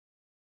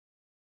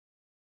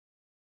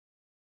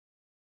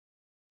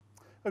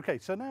Okay,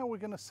 so now we're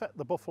going to set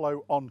the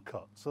buffalo on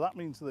cut. So that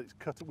means that it's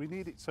cut. We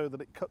need it so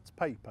that it cuts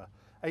paper,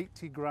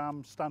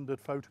 80-gram standard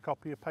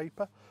photocopier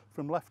paper,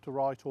 from left to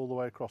right all the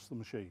way across the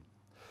machine.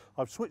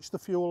 I've switched the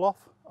fuel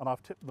off and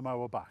I've tipped the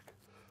mower back.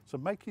 So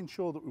making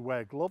sure that we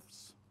wear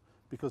gloves,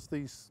 because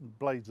these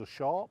blades are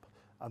sharp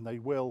and they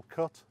will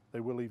cut. They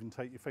will even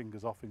take your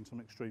fingers off in some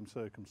extreme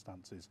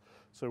circumstances.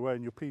 So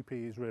wearing your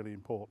PPE is really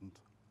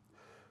important.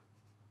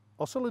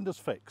 Our cylinder's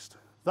fixed.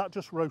 That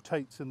just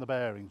rotates in the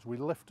bearings. We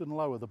lift and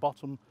lower the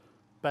bottom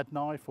bed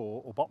knife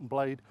or bottom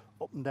blade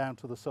up and down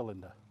to the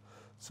cylinder.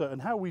 So,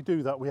 and how we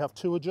do that, we have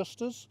two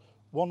adjusters,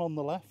 one on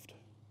the left,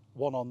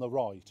 one on the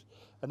right.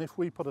 And if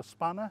we put a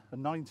spanner, a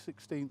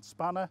 9/16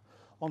 spanner,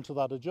 onto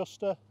that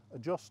adjuster,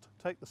 adjust,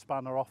 take the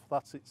spanner off,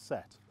 that's it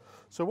set.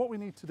 So what we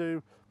need to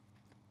do,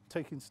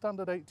 taking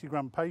standard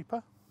 80-gram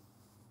paper,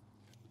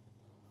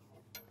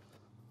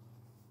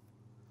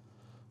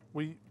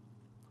 we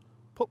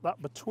put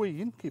that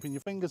between, keeping your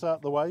fingers out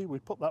of the way, we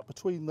put that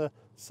between the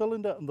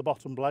cylinder and the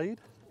bottom blade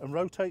and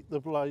rotate the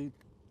blade,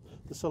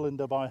 the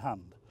cylinder by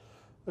hand.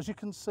 As you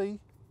can see,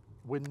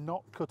 we're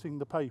not cutting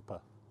the paper.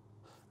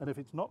 And if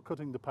it's not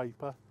cutting the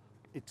paper,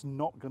 it's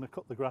not going to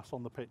cut the grass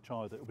on the pitch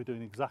either. It'll be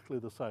doing exactly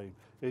the same.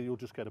 You'll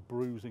just get a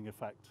bruising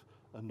effect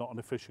and not an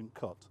efficient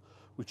cut.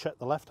 We check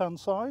the left-hand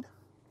side.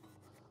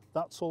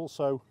 That's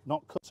also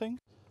not cutting.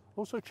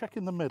 Also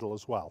checking the middle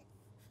as well.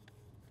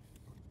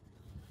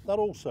 That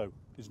also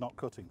is not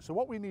cutting. So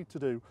what we need to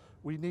do,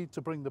 we need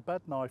to bring the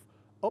bed knife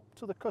up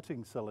to the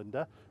cutting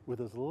cylinder with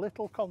as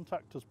little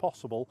contact as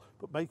possible,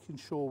 but making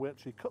sure we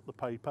actually cut the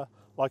paper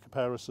like a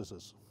pair of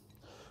scissors.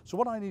 So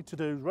what I need to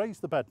do is raise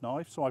the bed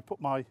knife. So I put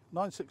my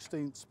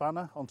 9/16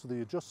 spanner onto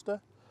the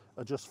adjuster,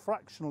 adjust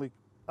fractionally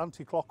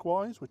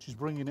anti-clockwise, which is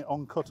bringing it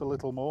on cut a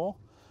little more,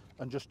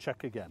 and just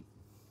check again.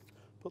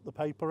 Put the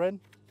paper in,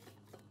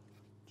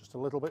 just a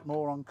little bit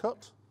more on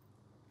cut.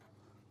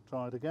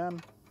 Try it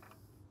again.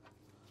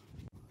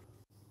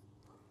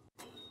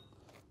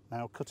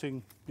 Now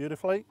cutting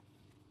beautifully.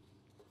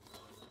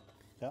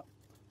 Yep,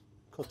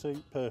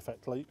 cutting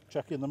perfectly.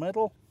 Check in the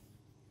middle.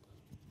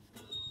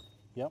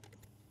 Yep.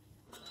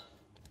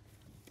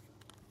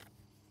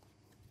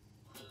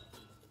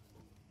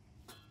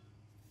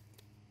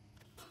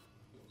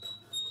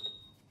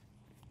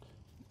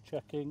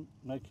 Checking,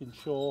 making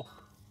sure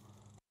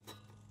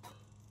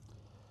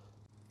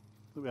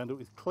that we end up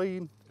with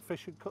clean,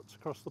 efficient cuts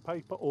across the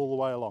paper all the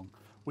way along.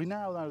 We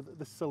now know that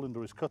this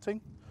cylinder is cutting.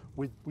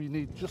 We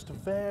need just a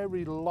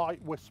very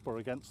light whisper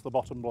against the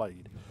bottom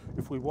blade.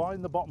 If we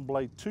wind the bottom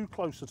blade too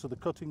closer to the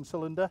cutting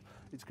cylinder,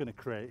 it's going to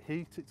create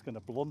heat, it's going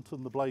to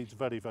blunten the blades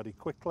very, very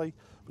quickly,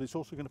 but it's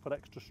also going to put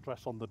extra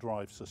stress on the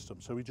drive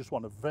system. So we just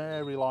want a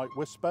very light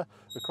whisper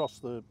across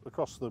the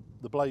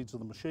blades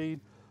of the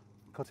machine,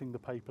 cutting the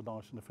paper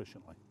nice and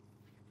efficiently.